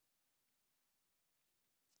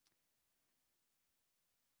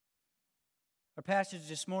Our passage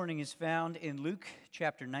this morning is found in Luke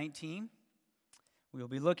chapter 19. We will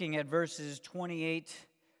be looking at verses 28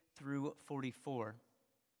 through 44.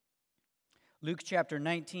 Luke chapter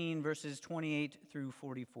 19, verses 28 through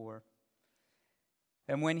 44.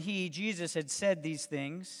 And when Jesus, had said these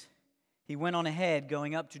things, he went on ahead,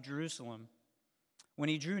 going up to Jerusalem. When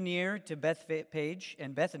he drew near to Bethphage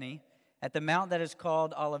and Bethany, at the mount that is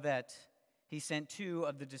called Olivet, he sent two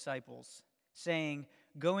of the disciples, saying,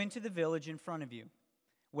 "Go into the village in front of you,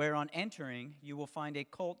 where on entering you will find a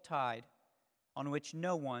colt tied, on which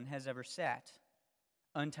no one has ever sat.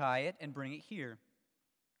 Untie it and bring it here.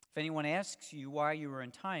 If anyone asks you why you are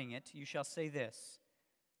untying it, you shall say this,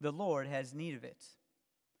 'The Lord has need of it.'"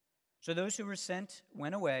 So those who were sent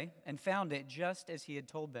went away and found it just as he had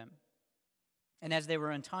told them. And as they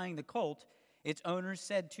were untying the colt, its owners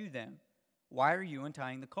said to them, "Why are you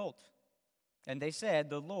untying the colt?" And they said,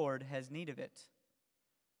 "The Lord has need of it."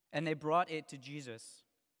 And they brought it to Jesus.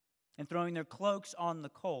 And throwing their cloaks on the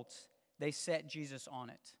colt, they set Jesus on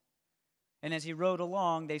it. And as he rode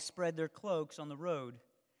along, they spread their cloaks on the road.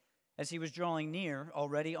 As he was drawing near,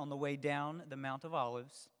 already on the way down the Mount of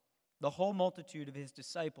Olives, the whole multitude of his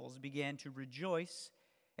disciples began to rejoice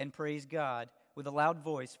and praise God with a loud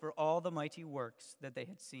voice for all the mighty works that they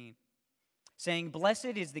had seen, saying,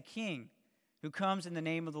 "Blessed is the King who comes in the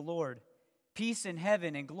name of the Lord. Peace in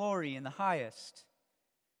heaven and glory in the highest."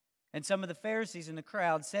 And some of the Pharisees in the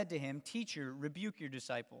crowd said to him, "Teacher, rebuke your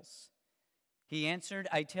disciples." He answered,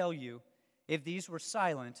 "I tell you, if these were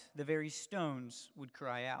silent, the very stones would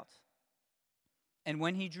cry out." And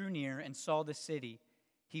when he drew near and saw the city,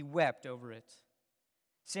 he wept over it,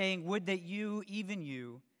 saying, "Would that you, even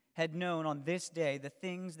you, had known on this day the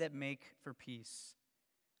things that make for peace.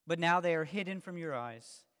 But now they are hidden from your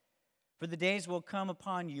eyes. For the days will come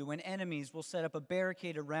upon you when enemies will set up a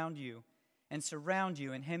barricade around you and surround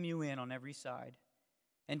you and hem you in on every side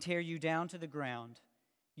and tear you down to the ground,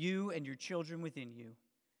 you and your children within you,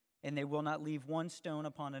 and they will not leave one stone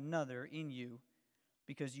upon another in you,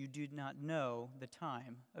 because you do not know the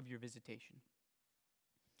time of your visitation."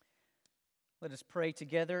 Let us pray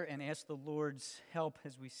together and ask the Lord's help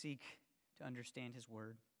as we seek to understand his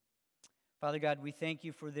word. Father God, we thank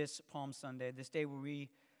you for this Palm Sunday, this day where we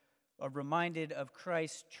are reminded of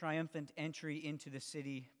Christ's triumphant entry into the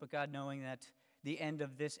city, but God, knowing that the end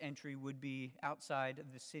of this entry would be outside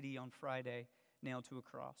of the city on Friday, nailed to a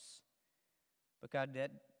cross. But God,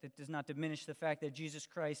 that does not diminish the fact that Jesus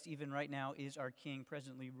Christ, even right now, is our King,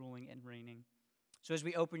 presently ruling and reigning. So as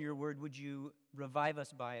we open your word, would you revive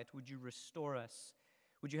us by it? Would you restore us?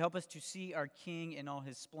 Would you help us to see our King in all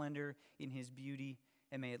his splendor, in his beauty,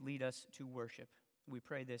 and may it lead us to worship. We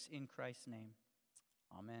pray this in Christ's name.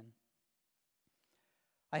 Amen.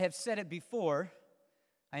 I have said it before,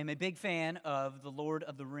 I am a big fan of the Lord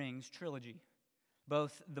of the Rings trilogy,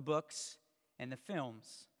 both the books and the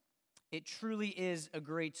films. It truly is a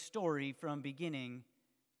great story from beginning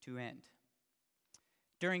to end.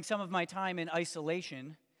 During some of my time in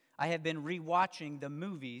isolation, I have been rewatching the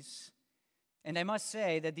movies, and I must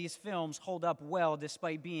say that these films hold up well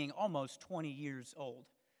despite being almost 20 years old.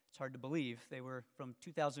 It's hard to believe. They were from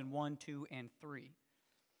 2001, 2, and 3.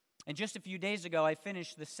 And just a few days ago, I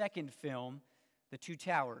finished the second film, The Two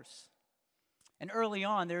Towers. And early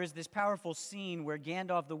on, there is this powerful scene where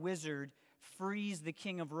Gandalf the Wizard frees the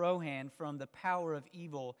king of Rohan from the power of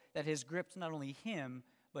evil that has gripped not only him,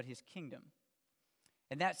 but his kingdom.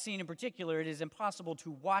 And that scene in particular, it is impossible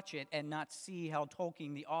to watch it and not see how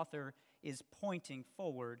Tolkien, the author, is pointing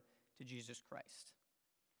forward to Jesus Christ.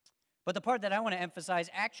 But the part that I want to emphasize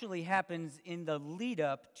actually happens in the lead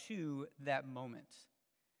up to that moment.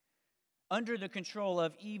 Under the control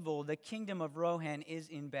of evil, the kingdom of Rohan is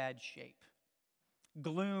in bad shape.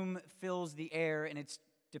 Gloom fills the air, and it's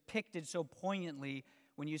depicted so poignantly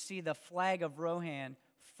when you see the flag of Rohan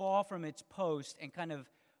fall from its post and kind of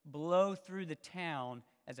blow through the town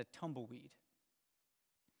as a tumbleweed.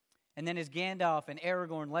 And then as Gandalf and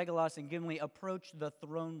Aragorn, Legolas, and Gimli approach the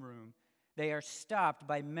throne room, they are stopped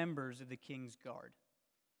by members of the king's guard.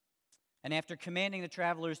 And after commanding the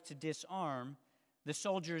travelers to disarm, the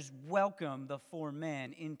soldiers welcome the four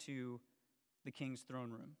men into the king's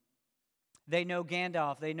throne room. They know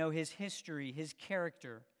Gandalf, they know his history, his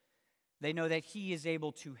character. They know that he is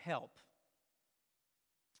able to help.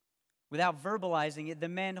 Without verbalizing it, the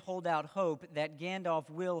men hold out hope that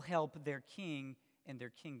Gandalf will help their king and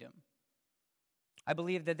their kingdom. I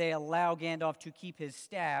believe that they allow Gandalf to keep his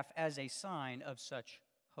staff as a sign of such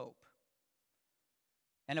hope.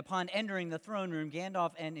 And upon entering the throne room,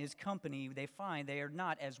 Gandalf and his company, they find they are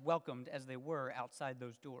not as welcomed as they were outside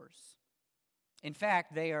those doors. In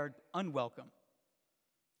fact, they are unwelcome.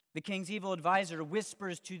 The king's evil advisor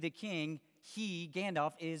whispers to the king, he,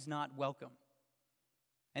 Gandalf, is not welcome.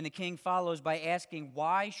 And the king follows by asking,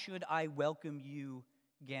 why should I welcome you,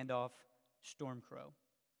 Gandalf, Stormcrow?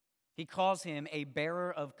 He calls him a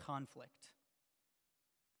bearer of conflict.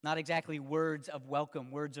 Not exactly words of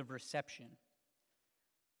welcome, words of reception.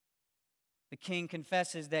 The king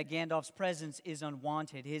confesses that Gandalf's presence is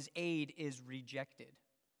unwanted. His aid is rejected.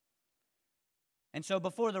 And so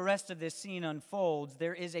before the rest of this scene unfolds,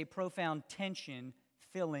 there is a profound tension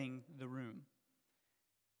filling the room.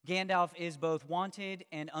 Gandalf is both wanted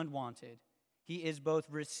and unwanted. He is both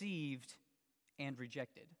received and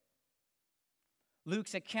rejected.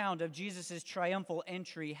 Luke's account of Jesus' triumphal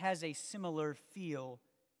entry has a similar feel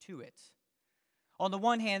to it. On the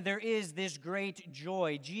one hand, there is this great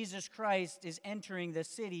joy. Jesus Christ is entering the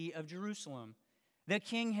city of Jerusalem. The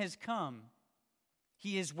King has come.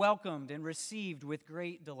 He is welcomed and received with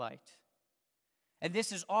great delight. And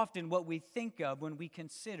this is often what we think of when we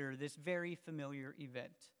consider this very familiar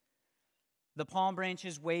event. The palm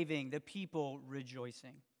branches waving, the people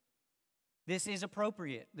rejoicing. This is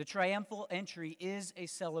appropriate. The triumphal entry is a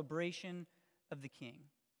celebration of the King.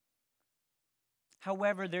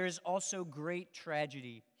 However, there is also great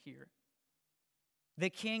tragedy here.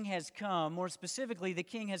 The King has come, more specifically, the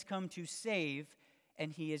King has come to save,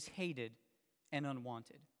 and he is hated and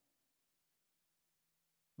unwanted.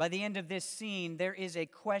 By the end of this scene, there is a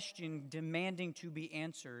question demanding to be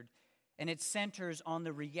answered, and it centers on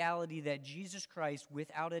the reality that Jesus Christ,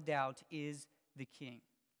 without a doubt, is the King.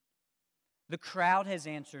 The crowd has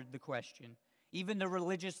answered the question. Even the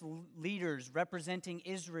religious leaders representing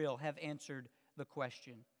Israel have answered the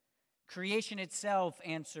question. Creation itself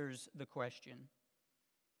answers the question.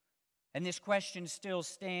 And this question still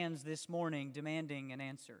stands this morning, demanding an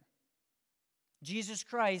answer. Jesus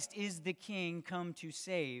Christ is the King come to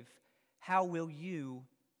save. How will you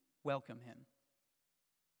welcome him?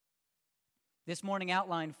 This morning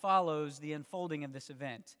outline follows the unfolding of this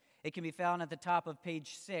event. It can be found at the top of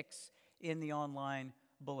page 6 in the online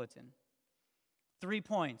bulletin. 3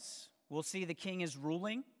 points. We'll see the King is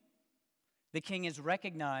ruling, the King is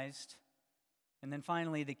recognized, and then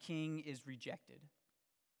finally the King is rejected.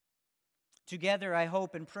 Together, I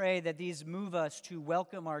hope and pray that these move us to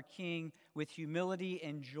welcome our King with humility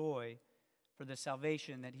and joy for the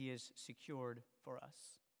salvation that he has secured for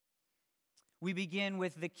us. We begin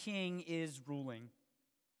with the King is ruling.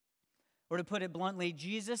 Or to put it bluntly,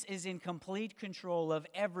 Jesus is in complete control of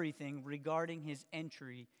everything regarding his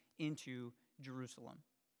entry into Jerusalem.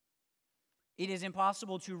 It is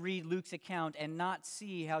impossible to read Luke's account and not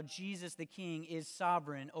see how Jesus the King is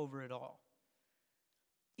sovereign over it all.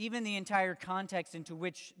 Even the entire context into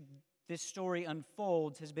which this story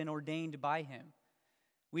unfolds has been ordained by him.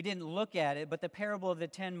 We didn't look at it, but the parable of the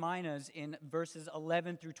 10 minas in verses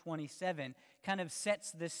 11 through 27 kind of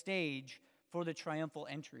sets the stage for the triumphal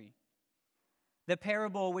entry. The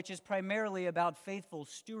parable, which is primarily about faithful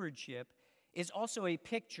stewardship, is also a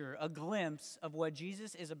picture, a glimpse of what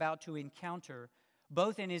Jesus is about to encounter,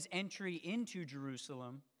 both in his entry into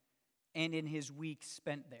Jerusalem and in his week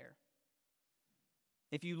spent there.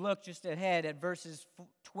 If you look just ahead at verses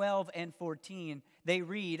 12 and 14, they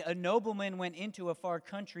read, "A nobleman went into a far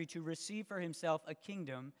country to receive for himself a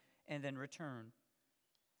kingdom and then return.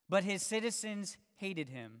 But his citizens hated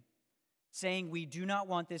him, saying, 'We do not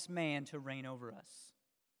want this man to reign over us.'"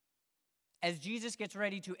 As Jesus gets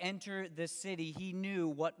ready to enter the city, he knew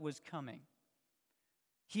what was coming.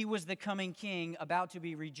 He was the coming king about to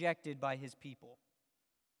be rejected by his people.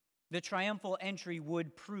 The triumphal entry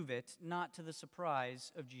would prove it, not to the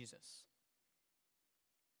surprise of Jesus.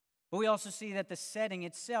 But we also see that the setting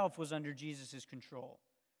itself was under Jesus' control.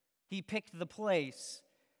 He picked the place.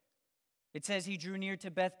 It says he drew near to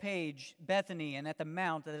Bethany, and at the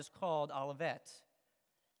mount that is called Olivet.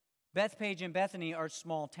 Bethpage and Bethany are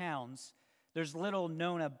small towns. There's little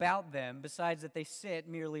known about them besides that they sit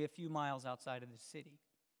merely a few miles outside of the city.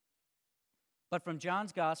 But from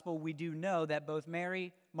John's gospel, we do know that both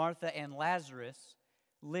Mary, Martha, and Lazarus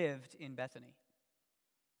lived in Bethany.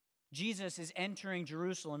 Jesus is entering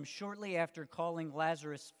Jerusalem shortly after calling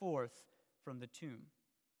Lazarus forth from the tomb.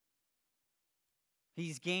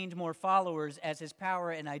 He's gained more followers as his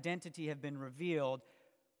power and identity have been revealed,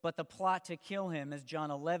 but the plot to kill him, as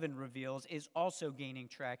John 11 reveals, is also gaining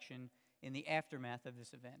traction in the aftermath of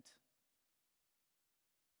this event.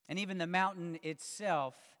 And even the mountain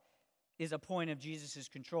itself is a point of Jesus'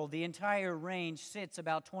 control. The entire range sits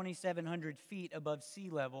about 2,700 feet above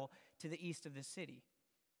sea level to the east of the city.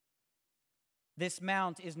 This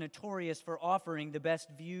mount is notorious for offering the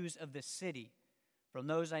best views of the city, From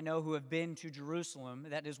those I know who have been to Jerusalem,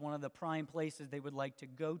 that is one of the prime places they would like to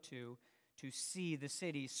go to see the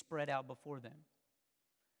city spread out before them.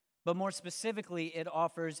 But more specifically, it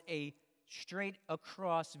offers a straight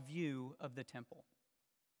across view of the temple.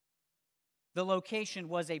 The location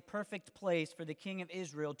was a perfect place for the king of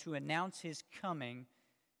Israel to announce his coming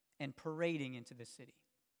and parading into the city.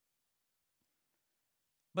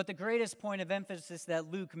 But the greatest point of emphasis that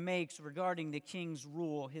Luke makes regarding the king's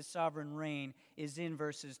rule, his sovereign reign, is in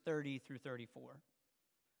verses 30 through 34,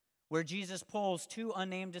 where Jesus pulls two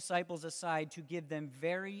unnamed disciples aside to give them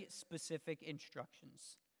very specific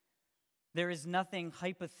instructions. There is nothing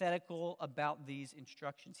hypothetical about these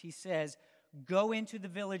instructions. He says, "Go into the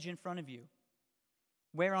village in front of you,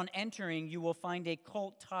 where on entering you will find a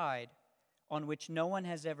colt tied on which no one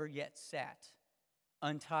has ever yet sat.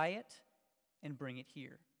 Untie it and bring it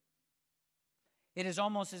here." It is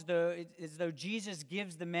almost as though Jesus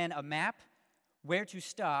gives the men a map, where to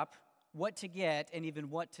stop, what to get, and even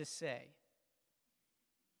what to say.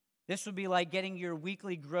 This would be like getting your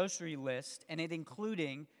weekly grocery list, and it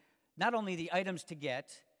including not only the items to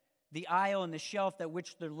get, the aisle and the shelf at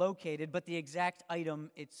which they're located, but the exact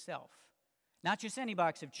item itself. Not just any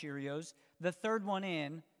box of Cheerios, the third one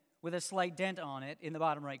in with a slight dent on it in the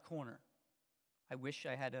bottom right corner. I wish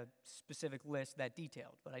I had a specific list that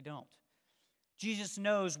detailed, but I don't. Jesus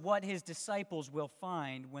knows what his disciples will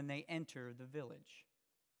find when they enter the village.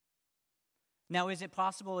 Now, is it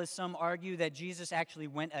possible, as some argue, that Jesus actually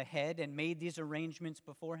went ahead and made these arrangements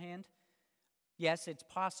beforehand? Yes, it's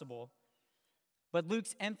possible. But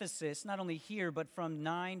Luke's emphasis, not only here, but from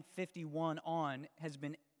 9:51 on, has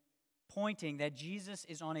been pointing that Jesus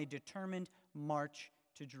is on a determined march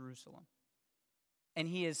to Jerusalem. And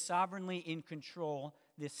he is sovereignly in control.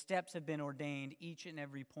 The steps have been ordained each and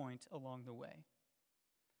every point along the way.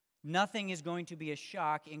 Nothing is going to be a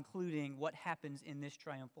shock, including what happens in this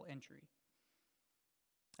triumphal entry.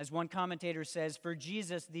 As one commentator says, for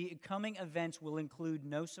Jesus, the coming events will include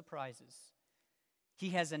no surprises.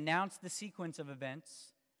 He has announced the sequence of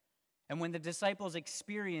events, and when the disciples'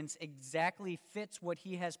 experience exactly fits what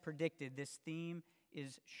he has predicted, this theme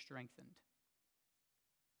is strengthened.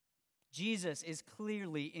 Jesus is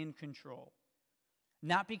clearly in control,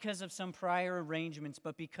 not because of some prior arrangements,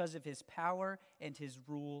 but because of his power and his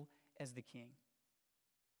rule as the king.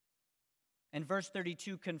 And verse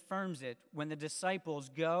 32 confirms it when the disciples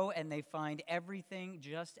go and they find everything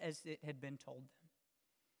just as it had been told them.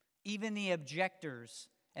 Even the objectors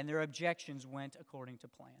and their objections went according to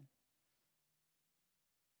plan.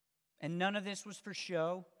 And none of this was for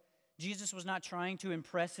show. Jesus was not trying to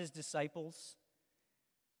impress his disciples.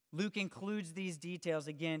 Luke includes these details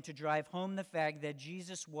again to drive home the fact that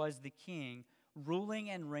Jesus was the king, ruling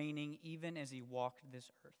and reigning even as he walked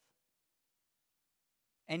this earth.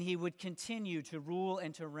 And he would continue to rule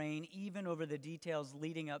and to reign even over the details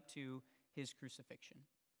leading up to his crucifixion.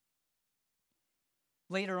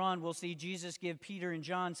 Later on, we'll see Jesus give Peter and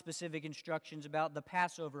John specific instructions about the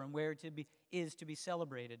Passover and where it is to be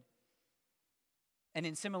celebrated. And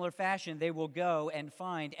in similar fashion, they will go and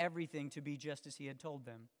find everything to be just as he had told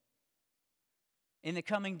them. In the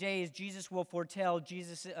coming days, Jesus will foretell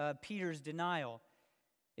Peter's denial.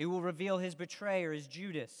 It will reveal his betrayer as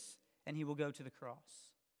Judas, and he will go to the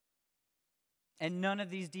cross. And none of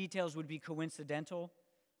these details would be coincidental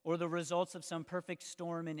or the results of some perfect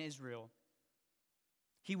storm in Israel.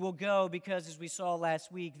 He will go because, as we saw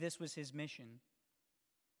last week, this was his mission.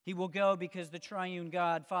 He will go because the triune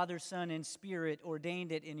God, Father, Son, and Spirit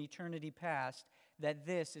ordained it in eternity past that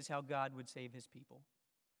this is how God would save his people.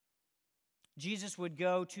 Jesus would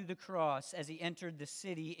go to the cross as he entered the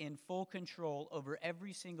city in full control over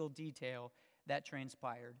every single detail that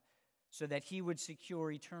transpired, so that he would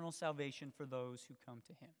secure eternal salvation for those who come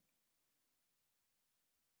to him.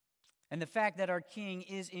 And the fact that our King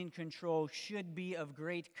is in control should be of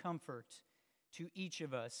great comfort to each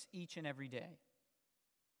of us, each and every day.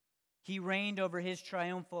 He reigned over his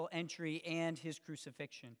triumphal entry and his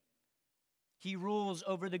crucifixion. He rules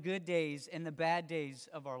over the good days and the bad days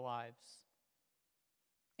of our lives.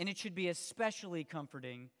 And it should be especially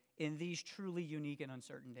comforting in these truly unique and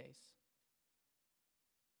uncertain days.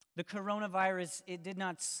 The coronavirus, it did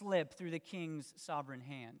not slip through the king's sovereign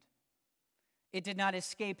hand. It did not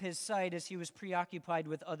escape his sight as he was preoccupied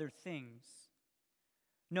with other things.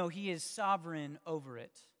 No, he is sovereign over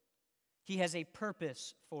it. He has a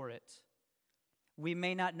purpose for it. We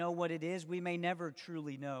may not know what it is. We may never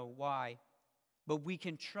truly know why. But we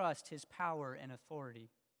can trust his power and authority.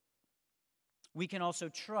 We can also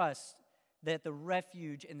trust that the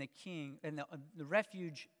refuge and the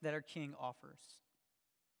refuge that our King offers.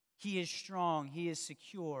 He is strong, he is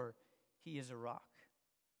secure, he is a rock.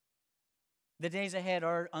 The days ahead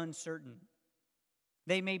are uncertain.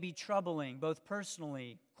 They may be troubling, both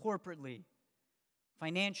personally, corporately,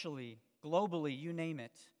 financially, globally, you name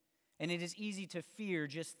it. And it is easy to fear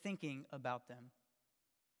just thinking about them.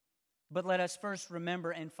 But let us first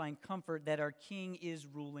remember and find comfort that our King is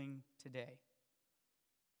ruling today.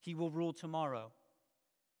 He will rule tomorrow,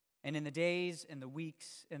 and in the days and the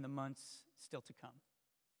weeks and the months still to come.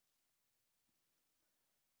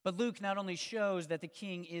 But Luke not only shows that the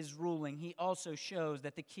King is ruling, he also shows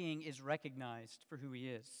that the King is recognized for who he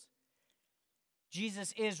is.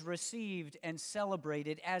 Jesus is received and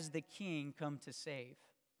celebrated as the King come to save.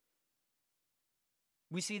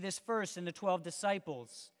 We see this first in the 12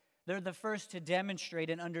 disciples. They're the first to demonstrate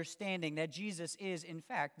an understanding that Jesus is, in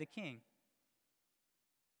fact, the King.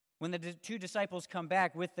 When the two disciples come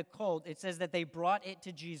back with the colt, it says that they brought it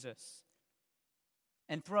to Jesus.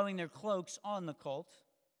 And throwing their cloaks on the colt,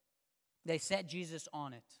 they set Jesus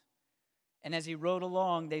on it. And as he rode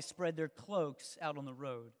along, they spread their cloaks out on the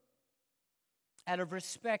road. Out of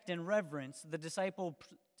respect and reverence, the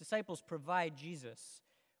disciples provide Jesus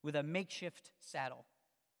with a makeshift saddle.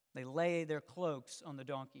 They lay their cloaks on the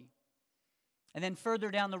donkey. And then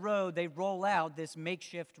further down the road, they roll out this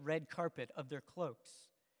makeshift red carpet of their cloaks.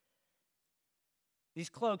 These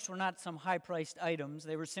cloaks were not some high-priced items.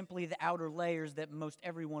 They were simply the outer layers that most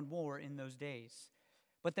everyone wore in those days.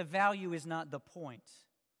 But the value is not the point.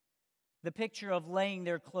 The picture of laying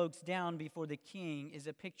their cloaks down before the King is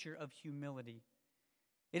a picture of humility.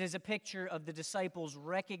 It is a picture of the disciples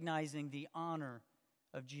recognizing the honor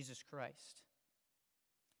of Jesus Christ.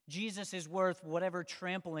 Jesus is worth whatever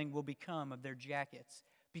trampling will become of their jackets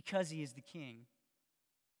because he is the King.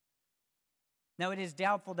 Now, it is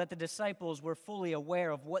doubtful that the disciples were fully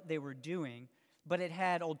aware of what they were doing, but it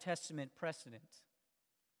had Old Testament precedent.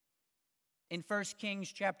 In 1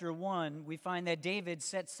 Kings chapter 1, we find that David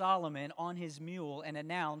set Solomon on his mule and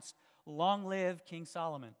announced, "Long live King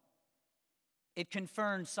Solomon." It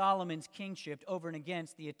confirmed Solomon's kingship over and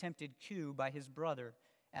against the attempted coup by his brother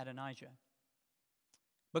Adonijah.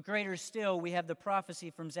 But greater still, we have the prophecy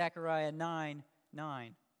from Zechariah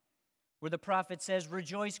 9:9, where the prophet says,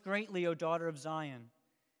 "Rejoice greatly, O daughter of Zion.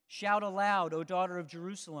 Shout aloud, O daughter of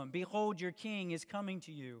Jerusalem. Behold, your king is coming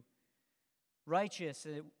to you. Righteous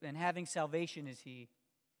and having salvation is he,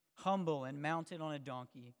 humble and mounted on a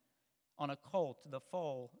donkey, on a colt, the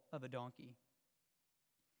foal of a donkey."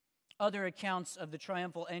 Other accounts of the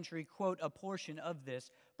triumphal entry quote a portion of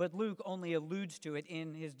this, but Luke only alludes to it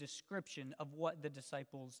in his description of what the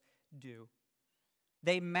disciples do.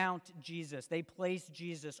 They mount Jesus. They place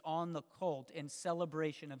Jesus on the colt in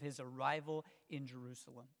celebration of his arrival in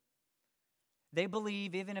Jerusalem. They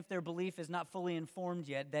believe, even if their belief is not fully informed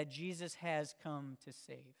yet, that Jesus has come to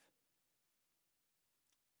save.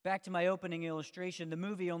 Back to my opening illustration, the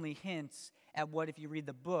movie only hints at what, if you read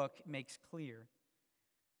the book, makes clear.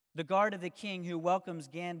 The guard of the king who welcomes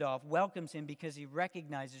Gandalf welcomes him because he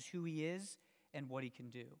recognizes who he is and what he can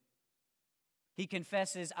do. He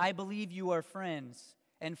confesses, "I believe you are friends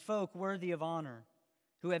and folk worthy of honor,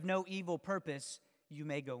 who have no evil purpose. You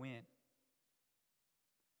may go in."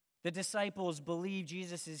 The disciples believe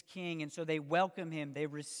Jesus is king, and so they welcome him, they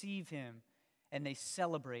receive him, and they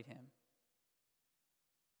celebrate him.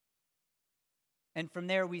 And from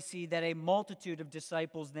there we see that a multitude of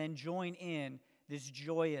disciples then join in this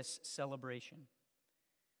joyous celebration.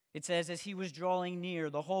 It says, as he was drawing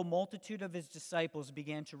near, the whole multitude of his disciples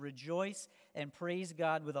began to rejoice and praise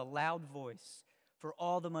God with a loud voice for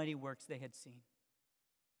all the mighty works they had seen.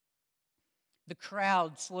 The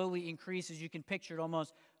crowd slowly increases. You can picture it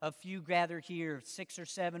almost a few gathered here, 6 or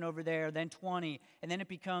 7 over there, then 20, and then it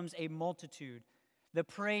becomes a multitude. The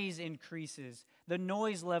praise increases. The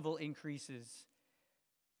noise level increases.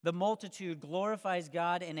 The multitude glorifies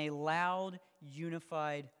God in a loud,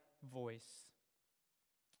 unified voice.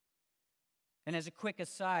 And as a quick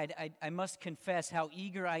aside, I must confess how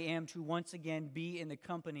eager I am to once again be in the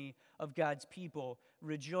company of God's people,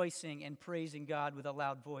 rejoicing and praising God with a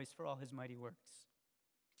loud voice for all his mighty works.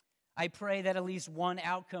 I pray that at least one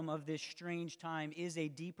outcome of this strange time is a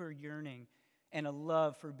deeper yearning and a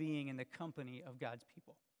love for being in the company of God's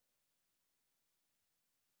people.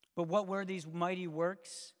 But what were these mighty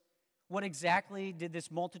works? What exactly did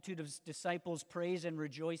this multitude of disciples praise and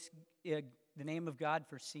rejoice the name of God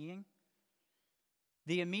for seeing?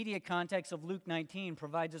 The immediate context of Luke 19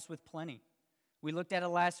 provides us with plenty. We looked at it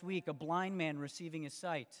last week, a blind man receiving his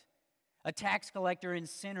sight, a tax collector and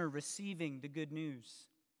sinner receiving the good news.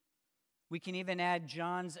 We can even add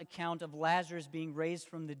John's account of Lazarus being raised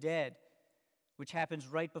from the dead, which happens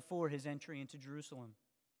right before his entry into Jerusalem.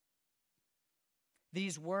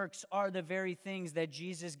 These works are the very things that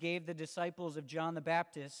Jesus gave the disciples of John the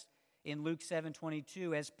Baptist in Luke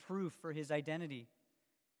 7:22 as proof for his identity.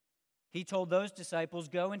 He told those disciples,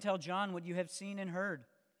 "Go and tell John what you have seen and heard.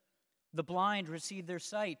 The blind receive their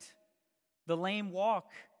sight, the lame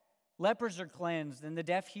walk, lepers are cleansed, and the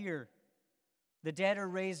deaf hear. The dead are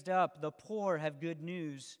raised up, the poor have good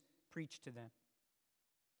news preached to them."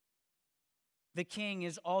 The King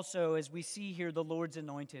is also, as we see here, the Lord's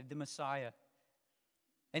anointed, the Messiah.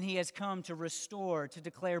 And he has come to restore, to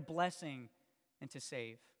declare blessing, and to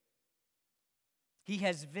save. He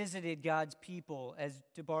has visited God's people, as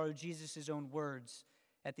to borrow Jesus' own words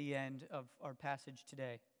at the end of our passage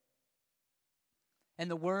today. And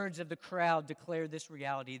the words of the crowd declare this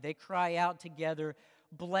reality. They cry out together,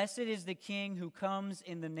 "Blessed is the King who comes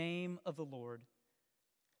in the name of the Lord.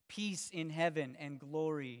 Peace in heaven and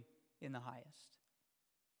glory in the highest."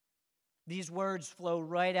 These words flow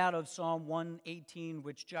right out of Psalm 118,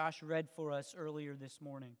 which Josh read for us earlier this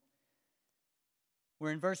morning,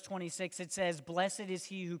 where in verse 26 it says, "Blessed is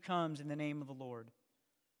he who comes in the name of the Lord."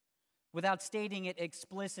 Without stating it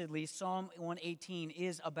explicitly, Psalm 118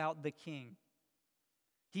 is about the King.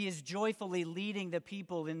 He is joyfully leading the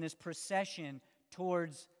people in this procession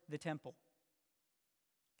towards the temple.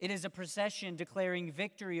 It is a procession declaring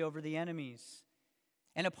victory over the enemies.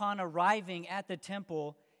 And upon arriving at the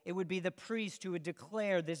temple, it would be the priest who would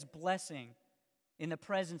declare this blessing in the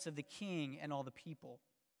presence of the King and all the people.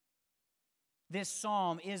 This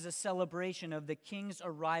psalm is a celebration of the King's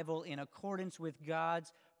arrival in accordance with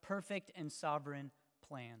God's perfect and sovereign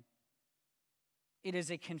plan. It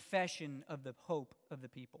is a confession of the hope of the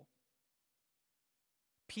people.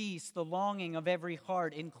 Peace, the longing of every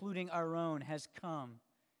heart, including our own, has come.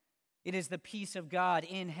 It is the peace of God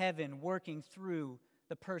in heaven working through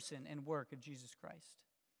the person and work of Jesus Christ.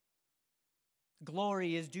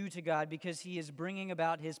 Glory is due to God because he is bringing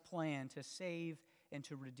about his plan to save and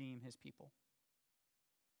to redeem his people.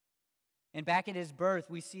 And back at his birth,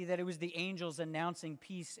 we see that it was the angels announcing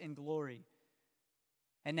peace and glory.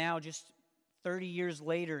 And now, just 30 years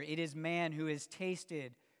later, it is man who has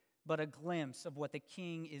tasted but a glimpse of what the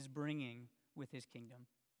King is bringing with his kingdom.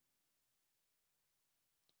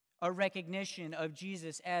 Our recognition of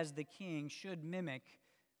Jesus as the King should mimic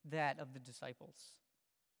that of the disciples.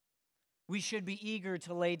 We should be eager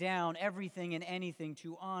to lay down everything and anything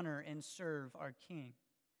to honor and serve our King.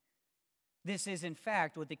 This is, in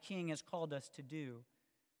fact, what the King has called us to do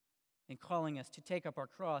in calling us to take up our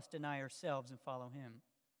cross, deny ourselves, and follow him.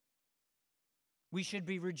 We should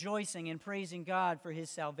be rejoicing and praising God for his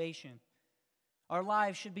salvation. Our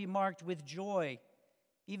lives should be marked with joy,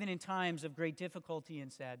 even in times of great difficulty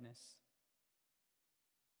and sadness.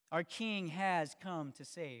 Our King has come to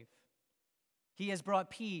save. He has brought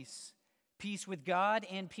peace. Peace with God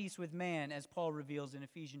and peace with man, as Paul reveals in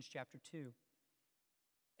Ephesians chapter 2.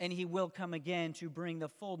 And he will come again to bring the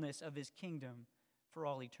fullness of his kingdom for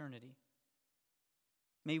all eternity.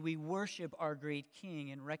 May we worship our great King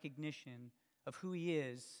in recognition of who he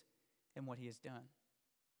is and what he has done.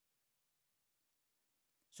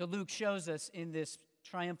 So Luke shows us in this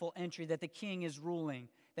triumphal entry that the King is ruling,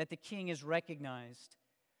 that the King is recognized.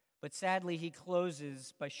 But sadly, he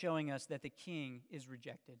closes by showing us that the King is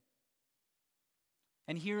rejected.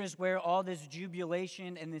 And here is where all this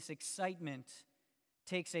jubilation and this excitement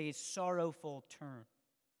takes a sorrowful turn.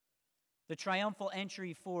 The triumphal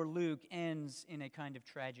entry for Luke ends in a kind of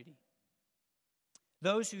tragedy.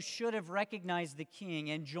 Those who should have recognized the King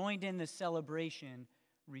and joined in the celebration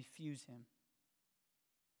refuse him.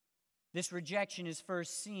 This rejection is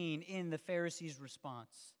first seen in the Pharisees'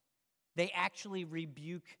 response. They actually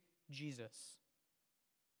rebuke Jesus.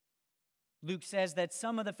 Luke says that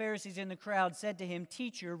some of the Pharisees in the crowd said to him,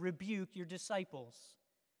 "Teacher, rebuke your disciples."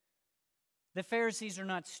 The Pharisees are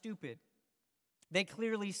not stupid. They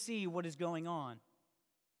clearly see what is going on.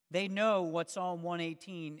 They know what Psalm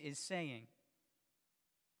 118 is saying.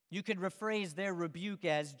 You could rephrase their rebuke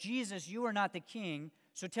as, "Jesus, you are not the King,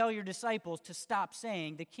 so tell your disciples to stop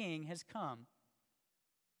saying the King has come."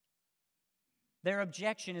 Their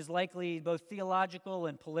objection is likely both theological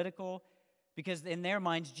and political, because in their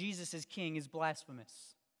minds, Jesus as king is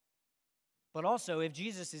blasphemous. But also, if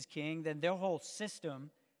Jesus is king, then their whole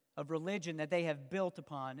system of religion that they have built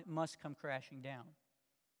upon must come crashing down.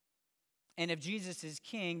 And if Jesus is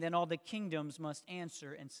king, then all the kingdoms must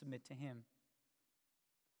answer and submit to him.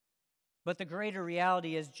 But the greater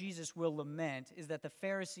reality, as Jesus will lament, is that the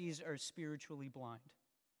Pharisees are spiritually blind.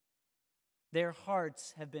 Their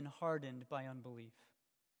hearts have been hardened by unbelief.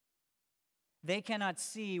 They cannot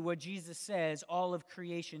see what Jesus says all of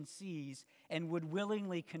creation sees and would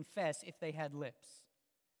willingly confess if they had lips.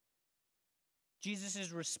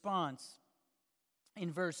 Jesus' response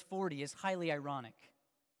in verse 40 is highly ironic.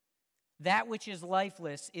 That which is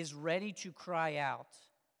lifeless is ready to cry out,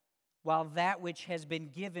 while that which has been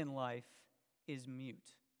given life is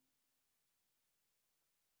mute.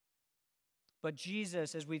 But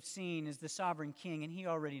Jesus, as we've seen, is the sovereign king, and he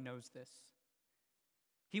already knows this.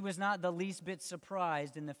 He was not the least bit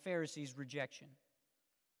surprised in the Pharisees' rejection.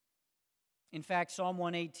 In fact, Psalm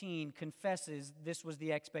 118 confesses this was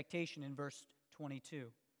the expectation in verse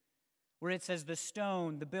 22, where it says, "The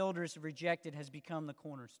stone the builders have rejected has become the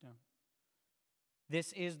cornerstone.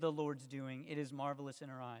 This is the Lord's doing. It is marvelous in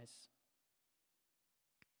our eyes."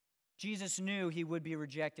 Jesus knew he would be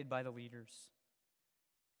rejected by the leaders,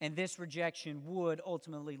 and this rejection would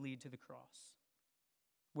ultimately lead to the cross,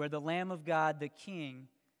 where the Lamb of God, the King,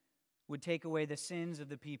 would take away the sins of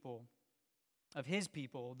the people, of his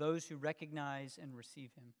people, those who recognize and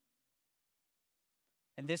receive him.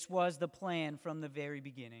 And this was the plan from the very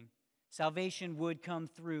beginning. Salvation would come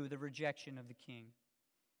through the rejection of the King.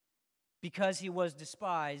 Because he was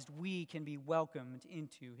despised, we can be welcomed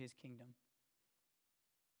into his kingdom.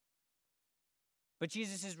 But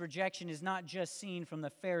Jesus' rejection is not just seen from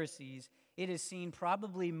the Pharisees. It is seen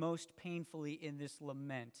probably most painfully in this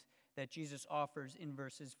lament that Jesus offers in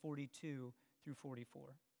verses 42 through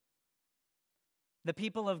 44. The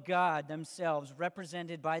people of God themselves,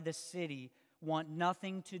 represented by the city, want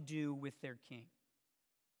nothing to do with their king.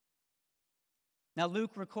 Now,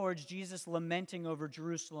 Luke records Jesus lamenting over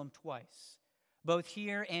Jerusalem twice, both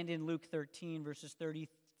here and in Luke 13, verses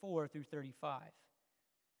 34 through 35.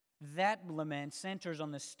 That lament centers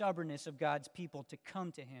on the stubbornness of God's people to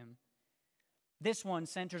come to him. This one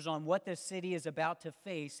centers on what the city is about to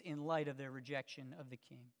face in light of their rejection of the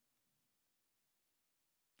king.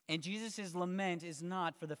 And Jesus' lament is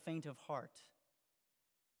not for the faint of heart.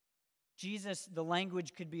 Jesus, the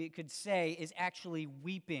language could say, is actually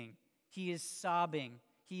weeping. He is sobbing.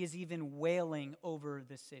 He is even wailing over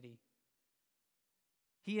the city.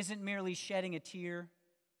 He isn't merely shedding a tear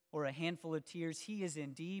or a handful of tears. He is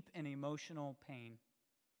in deep and emotional pain.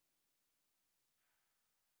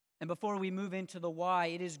 And before we move into the why,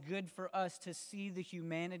 it is good for us to see the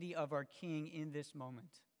humanity of our King in this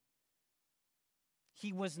moment.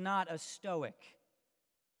 He was not a stoic.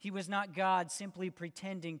 He was not God simply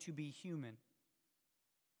pretending to be human.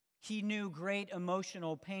 He knew great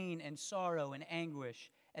emotional pain and sorrow and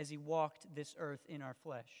anguish as he walked this earth in our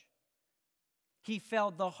flesh. He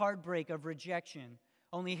felt the heartbreak of rejection,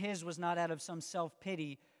 only his was not out of some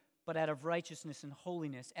self-pity, but out of righteousness and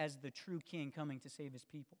holiness as the true king coming to save his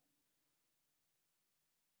people.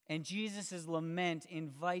 And Jesus' lament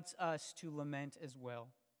invites us to lament as well.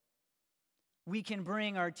 We can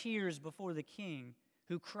bring our tears before the king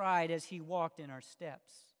who cried as he walked in our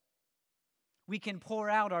steps. We can pour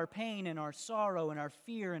out our pain and our sorrow and our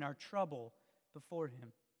fear and our trouble before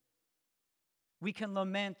him. We can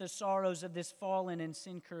lament the sorrows of this fallen and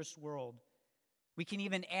sin-cursed world. We can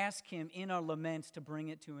even ask him in our laments to bring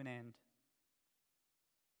it to an end.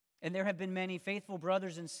 And there have been many faithful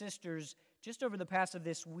brothers and sisters just over the past of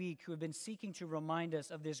this week who have been seeking to remind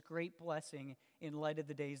us of this great blessing in light of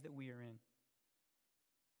the days that we are in.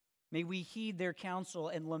 May we heed their counsel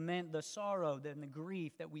and lament the sorrow and the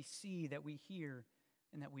grief that we see, that we hear,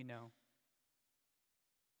 and that we know.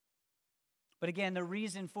 But again, the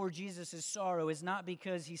reason for Jesus' sorrow is not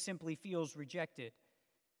because he simply feels rejected.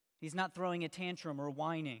 He's not throwing a tantrum or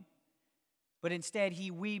whining. But instead, he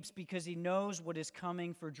weeps because he knows what is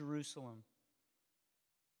coming for Jerusalem.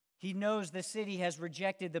 He knows the city has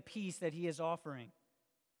rejected the peace that he is offering.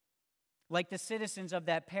 Like the citizens of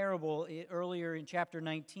that parable earlier in chapter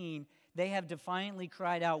 19, they have defiantly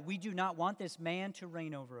cried out, "We do not want this man to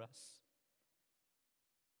reign over us."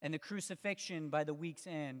 And the crucifixion by the week's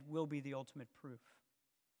end will be the ultimate proof.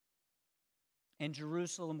 And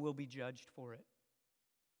Jerusalem will be judged for it.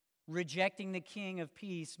 Rejecting the King of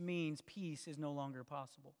peace means peace is no longer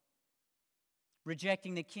possible.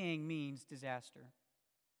 Rejecting the King means disaster.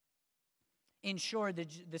 In short,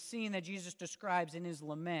 the scene that Jesus describes in his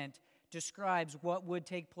lament describes what would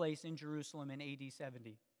take place in Jerusalem in AD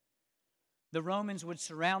 70. The Romans would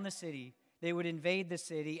surround the city, they would invade the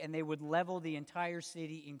city, and they would level the entire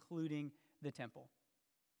city, including the temple.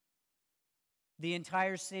 The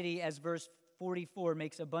entire city, as verse 44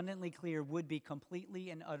 makes abundantly clear, would be completely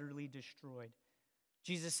and utterly destroyed.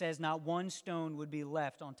 Jesus says not one stone would be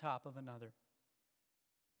left on top of another.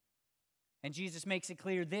 And Jesus makes it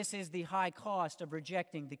clear this is the high cost of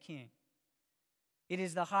rejecting the King. It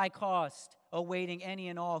is the high cost awaiting any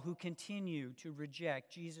and all who continue to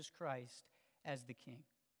reject Jesus Christ as the King.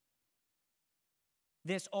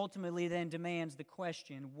 This ultimately then demands the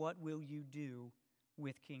question, what will you do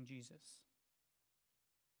with King Jesus?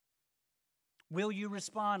 Will you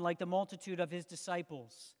respond like the multitude of his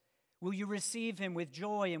disciples? Will you receive him with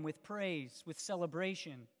joy and with praise, with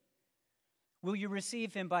celebration? Will you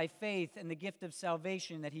receive him by faith and the gift of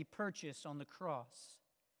salvation that he purchased on the cross?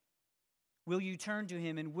 Will you turn to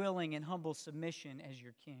him in willing and humble submission as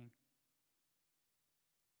your king?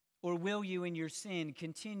 Or will you in your sin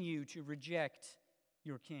continue to reject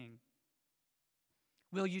your king?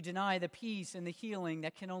 Will you deny the peace and the healing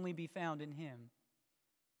that can only be found in him?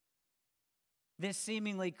 This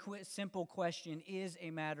seemingly simple question is a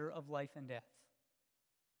matter of life and death.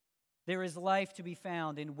 There is life to be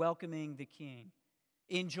found in welcoming the King,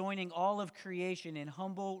 in joining all of creation in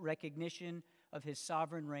humble recognition of his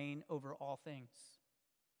sovereign reign over all things.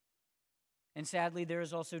 And sadly, there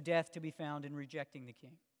is also death to be found in rejecting the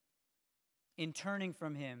King, in turning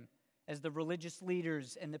from him as the religious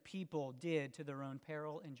leaders and the people did to their own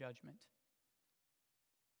peril and judgment.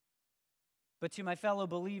 But to my fellow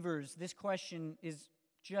believers, this question is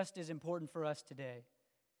just as important for us today,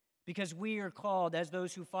 because we are called as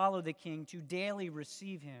those who follow the King to daily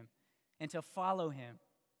receive him and to follow him,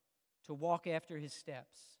 to walk after his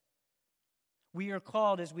steps. We are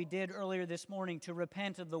called, as we did earlier this morning, to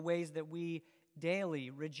repent of the ways that we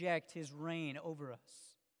daily reject his reign over us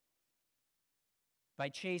by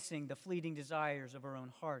chasing the fleeting desires of our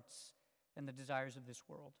own hearts and the desires of this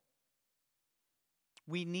world.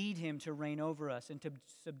 We need him to reign over us and to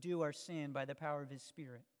subdue our sin by the power of his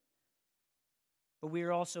Spirit. But we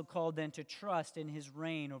are also called then to trust in his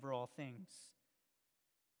reign over all things,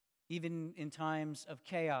 even in times of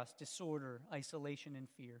chaos, disorder, isolation, and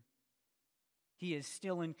fear. He is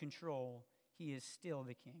still in control. He is still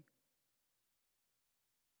the King.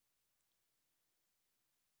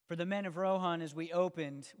 For the men of Rohan, as we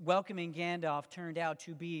opened, welcoming Gandalf turned out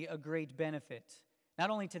to be a great benefit, not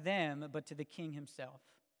only to them, but to the king himself.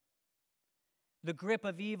 The grip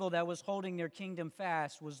of evil that was holding their kingdom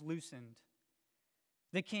fast was loosened.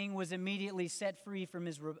 The king was immediately set free from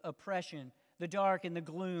his oppression. The dark and the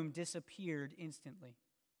gloom disappeared instantly.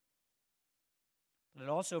 But it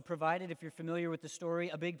also provided, if you're familiar with the story,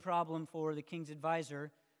 a big problem for the king's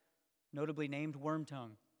advisor, notably named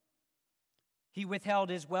Wormtongue. He withheld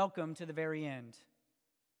his welcome to the very end.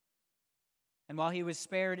 And while he was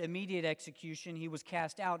spared immediate execution, he was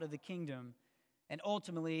cast out of the kingdom. And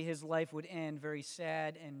ultimately, his life would end very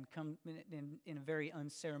sad and come in a very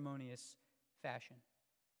unceremonious fashion.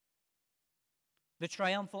 The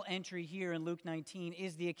triumphal entry here in Luke 19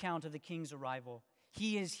 is the account of the king's arrival.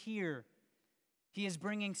 He is here. He is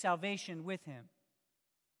bringing salvation with him.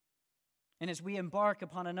 And as we embark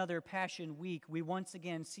upon another Passion Week, we once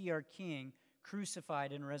again see our King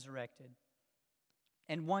crucified and resurrected.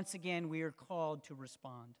 And once again, we are called to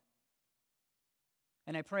respond.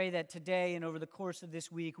 And I pray that today and over the course of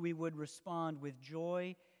this week, we would respond with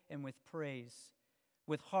joy and with praise,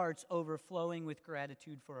 with hearts overflowing with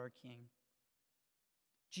gratitude for our King.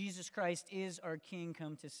 Jesus Christ is our King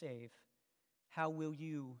come to save. How will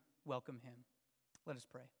you welcome him? Let us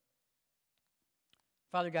pray.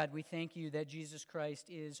 Father God, we thank you that Jesus Christ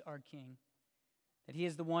is our King, that he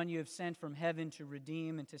is the one you have sent from heaven to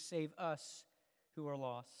redeem and to save us who are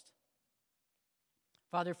lost.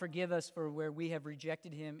 Father, forgive us for where we have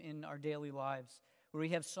rejected him in our daily lives, where we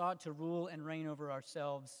have sought to rule and reign over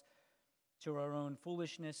ourselves to our own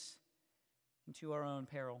foolishness and to our own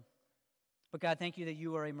peril. But God, thank you that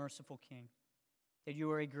you are a merciful King, that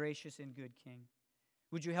you are a gracious and good King.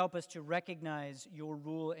 Would you help us to recognize your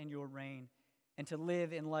rule and your reign and to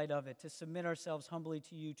live in light of it, to submit ourselves humbly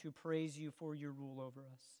to you, to praise you for your rule over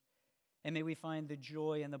us. And may we find the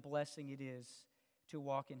joy and the blessing it is to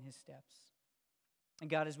walk in his steps. And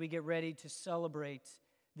God, as we get ready to celebrate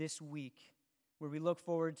this week, where we look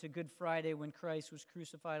forward to Good Friday when Christ was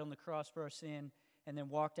crucified on the cross for our sin and then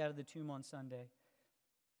walked out of the tomb on Sunday,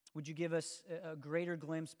 would you give us a greater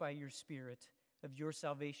glimpse by your Spirit of your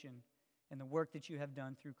salvation and the work that you have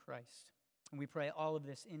done through Christ? And we pray all of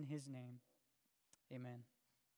this in his name. Amen.